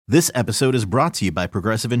This episode is brought to you by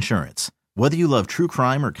Progressive Insurance. Whether you love true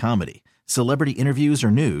crime or comedy, celebrity interviews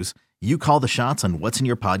or news, you call the shots on what's in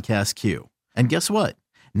your podcast queue. And guess what?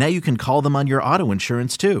 Now you can call them on your auto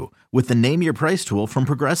insurance too with the Name Your Price tool from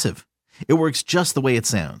Progressive. It works just the way it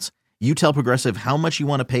sounds. You tell Progressive how much you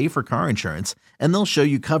want to pay for car insurance, and they'll show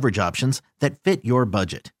you coverage options that fit your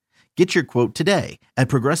budget. Get your quote today at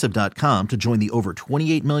Progressive.com to join the over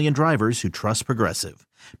 28 million drivers who trust Progressive.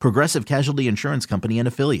 Progressive Casualty Insurance Company and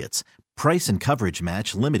Affiliates. Price and coverage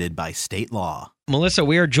match limited by state law. Melissa,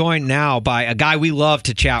 we are joined now by a guy we love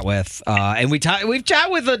to chat with, and we've chatted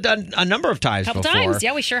with a number of times before.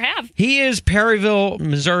 Yeah, we sure have. He is Perryville,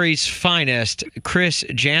 Missouri's finest, Chris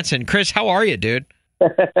Janson. Chris, how are you, dude?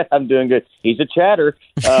 I'm doing good. He's a chatter.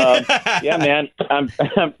 Yeah, man, I'm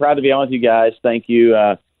proud to be on with you guys. Thank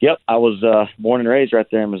you. Yep, I was born and raised right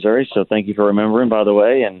there in Missouri, so thank you for remembering, by the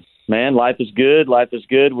way. And, man, life is good. Life is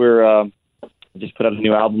good. We're just put out a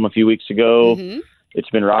new album a few weeks ago. Mm-hmm. It's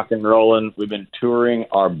been rock and rolling. We've been touring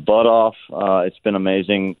our butt off. It's been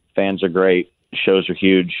amazing. Fans are great. Shows are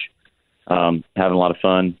huge. Having a lot of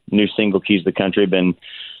fun. New single, Keys to the Country. Been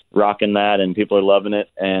rocking that, and people are loving it.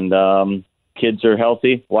 And kids are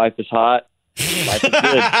healthy. Wife is hot. Life is good.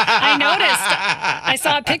 I noticed. I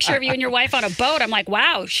saw a picture of you and your wife on a boat. I'm like,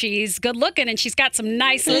 wow, she's good looking and she's got some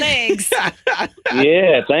nice legs.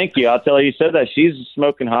 Yeah, thank you. I'll tell you said that. She's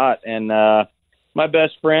smoking hot. And my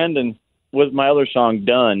best friend, and with my other song,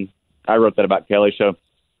 Done, I wrote that about Kelly. So,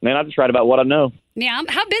 man, I just write about what I know. Yeah.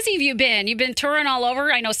 How busy have you been? You've been touring all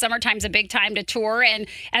over. I know summertime's a big time to tour. And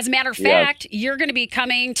as a matter of fact, You're going to be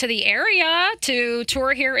coming to the area to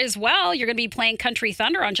tour here as well. You're going to be playing Country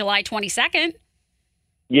Thunder on July 22nd.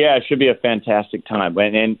 Yeah, it should be a fantastic time.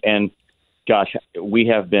 And gosh, we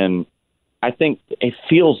have been, I think it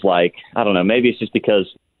feels like, I don't know, maybe it's just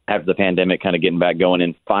because after the pandemic kind of getting back going,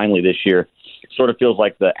 and finally this year sort of feels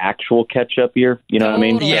like the actual catch-up year. You know what I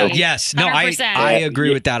mean? Yeah, so, yes. No, I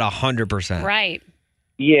agree with that 100%. Right.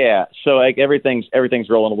 Yeah, so like everything's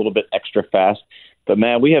rolling a little bit extra fast. But,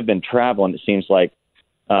 man, we have been traveling, it seems like,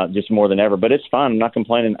 just more than ever. But it's fun. I'm not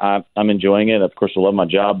complaining. I'm enjoying it. Of course, I love my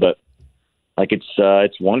job, but like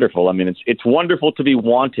it's wonderful. I mean, it's wonderful to be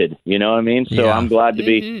wanted. You know what I mean? So I'm glad to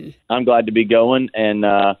be going, and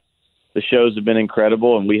the shows have been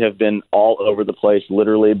incredible, and we have been all over the place,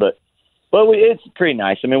 literally. But it's pretty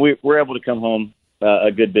nice. I mean, we're able to come home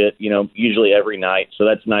a good bit, usually every night. So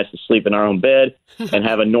that's nice to sleep in our own bed and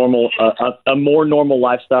have a more normal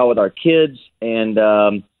lifestyle with our kids, and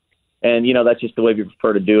that's just the way we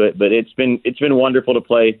prefer to do it. But it's been wonderful to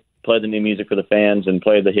play the new music for the fans and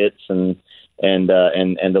play the hits and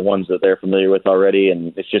the ones that they're familiar with already,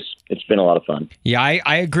 and it's been a lot of fun. Yeah,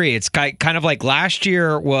 I agree. It's kind of like last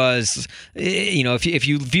year was, if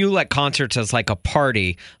you view like concerts as like a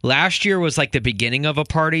party, last year was like the beginning of a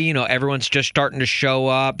party. Everyone's just starting to show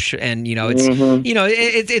up, and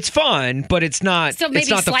it's it's fun, but it's not. So maybe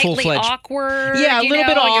it's not the full-fledged awkward. Yeah, a little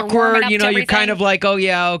bit awkward. You're kind of like, oh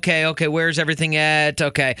yeah, okay, where's everything at?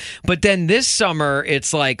 Okay, but then this summer,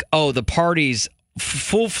 it's like, oh, the party's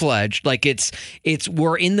full-fledged, like it's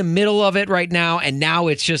we're in the middle of it right now, and now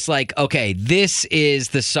it's just like, okay, this is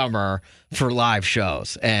the summer for live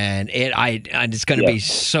shows, and it's going to be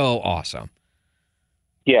so awesome.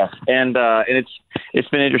 Yeah, and it's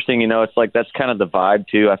been interesting. It's like that's kind of the vibe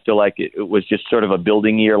too. I feel like it was just sort of a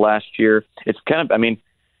building year last year. It's kind of, I mean,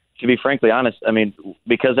 to be frankly honest, I mean,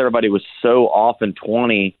 because everybody was so off in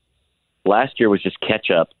 20, last year was just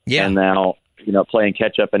catch up, and now playing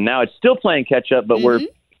catch up, and now it's still playing catch up, but we're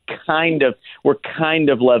kind of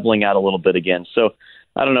leveling out a little bit again. So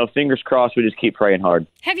I don't know. Fingers crossed. We just keep praying hard.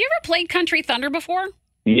 Have you ever played Country Thunder before?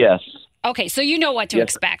 Yes. Okay, so you know what to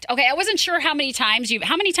expect. Okay, I wasn't sure how many times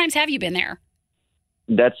have you been there?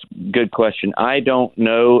 That's a good question. I don't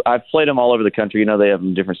know. I've played them all over the country. They have them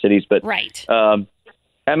in different cities, but right.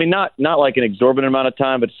 I mean, not like an exorbitant amount of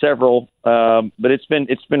time, but several. But it's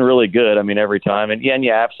been really good. I mean, every time, and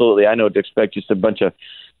yeah, absolutely. I know what to expect. Just a bunch of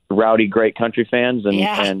rowdy, great country fans, and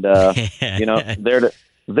they're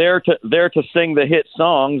to sing the hit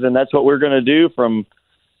songs, and that's what we're going to do. From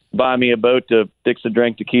Buy Me a Boat to Fix a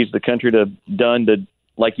Drink to Keys to the Country to Done to,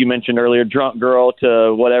 like you mentioned earlier, Drunk Girl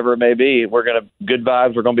to whatever it may be. Good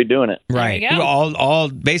vibes. We're gonna be doing it. Right. All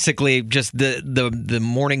basically just the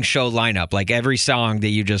morning show lineup. Like every song that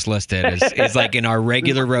you just listed is like in our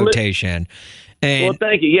regular rotation. And well,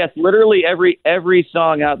 thank you. Yes, literally every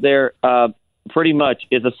song out there pretty much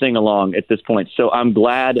is a sing along at this point. So I'm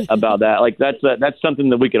glad about that. Like that's something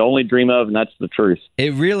that we could only dream of, and that's the truth.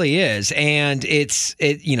 It really is, and it's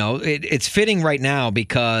fitting right now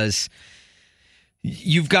because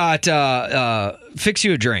You've got Fix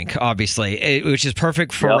You a Drink, obviously, which is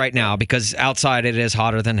perfect for right now because outside it is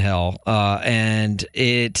hotter than hell. And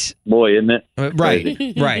it... Boy, isn't it? Right,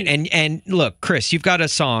 right. And look, Chris, you've got a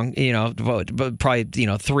song,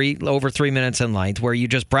 probably, over 3 minutes in length where you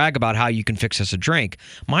just brag about how you can fix us a drink.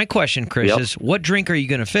 My question, Chris, is what drink are you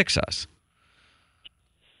going to fix us?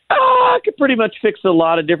 I could pretty much fix a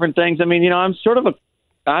lot of different things. I mean, I'm such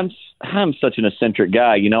an eccentric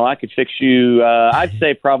guy. I could fix you. I'd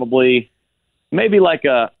say probably maybe I like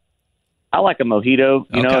a mojito.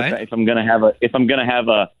 If I'm gonna have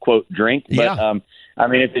a quote drink. But I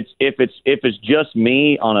mean, if it's just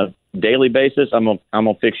me on a daily basis, I'm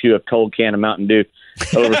gonna fix you a cold can of Mountain Dew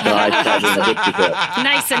over some ice.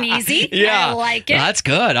 Nice and easy. Yeah, I like it. That's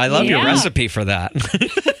good. I love your recipe for that.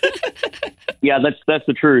 Yeah, that's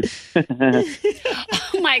the truth.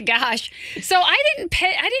 Oh my gosh! So I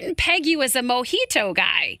didn't peg you as a mojito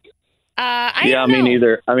guy. Me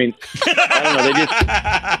neither. I mean, I don't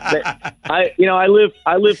know.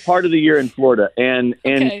 I live part of the year in Florida, and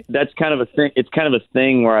that's kind of a thing. It's kind of a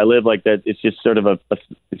thing where I live like that. It's just sort of a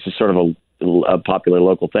popular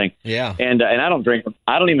local thing. Yeah. And I don't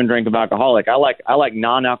even drink of alcoholic. I like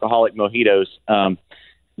non-alcoholic mojitos. I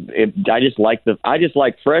just like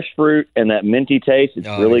fresh fruit and that minty taste. It's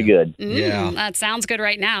really good. That sounds good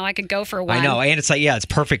right now. I could go for one. I know, and it's it's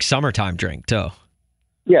perfect summertime drink too.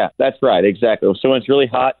 Yeah, that's right, exactly. So when it's really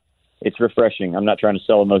hot, it's refreshing. I'm not trying to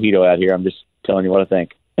sell a mojito out here. I'm just telling you what I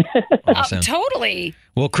think. Awesome. Totally.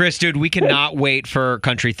 Well, Chris, dude, we cannot wait for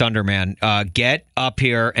Country Thunder, man. Get up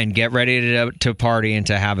here and get ready to party and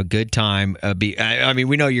to have a good time. I mean,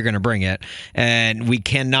 we know you're going to bring it, and we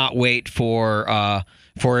cannot wait for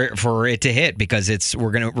it to hit because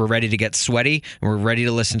we're ready to get sweaty and we're ready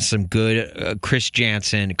to listen to some good Chris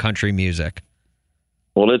Janson country music.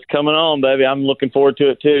 Well, it's coming on, baby. I'm looking forward to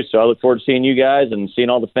it too. So I look forward to seeing you guys and seeing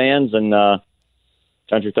all the fans, and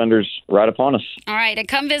Country Thunder's right upon us. All right, and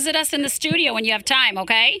come visit us in the studio when you have time,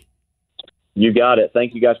 okay? You got it.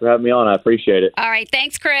 Thank you guys for having me on. I appreciate it. All right,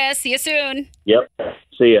 thanks, Chris. See you soon. Yep.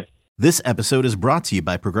 See ya. This episode is brought to you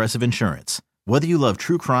by Progressive Insurance. Whether you love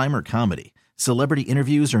true crime or comedy, celebrity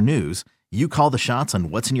interviews or news, you call the shots on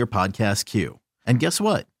what's in your podcast queue. And guess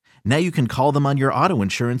what? Now you can call them on your auto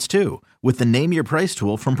insurance too with the Name Your Price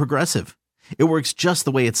tool from Progressive. It works just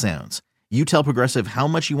the way it sounds. You tell Progressive how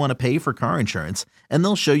much you want to pay for car insurance, and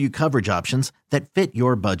they'll show you coverage options that fit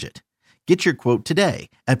your budget. Get your quote today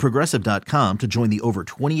at Progressive.com to join the over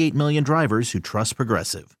 28 million drivers who trust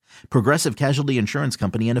Progressive. Progressive Casualty Insurance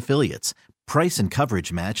Company and Affiliates. Price and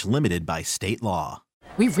coverage match limited by state law.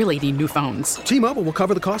 We really need new phones. T-Mobile will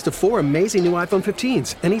cover the cost of 4 amazing new iPhone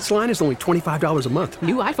 15s, and each line is only $25 a month.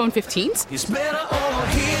 New iPhone 15s? It's better over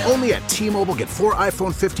here. Only at T-Mobile, get 4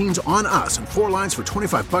 iPhone 15s on us and 4 lines for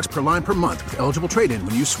 $25 per line per month with eligible trade-in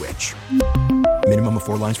when you switch. Minimum of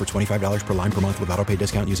 4 lines for $25 per line per month with autopay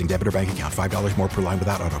discount using debit or bank account. $5 more per line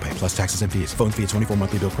without autopay, plus taxes and fees. Phone fee at 24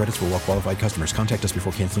 monthly bill credits for well-qualified customers. Contact us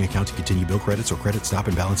before canceling account to continue bill credits or credit stop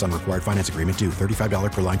and balance on required finance agreement due.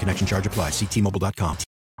 $35 per line connection charge applies. See T-Mobile.com.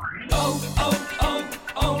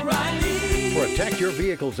 O'Reilly. Protect your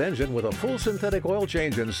vehicle's engine with a full synthetic oil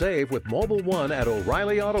change and save with Mobile One at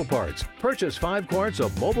O'Reilly Auto Parts. Purchase 5 quarts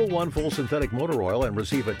of Mobile One full synthetic motor oil and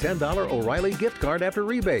receive a $10 O'Reilly gift card after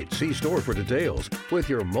rebate. See store for details. With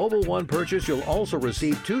your Mobile One purchase, you'll also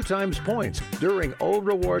receive 2 times points during O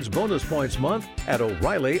Rewards Bonus Points Month at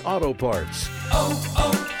O'Reilly Auto Parts.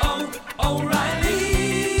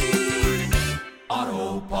 O'Reilly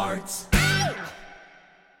Auto Parts.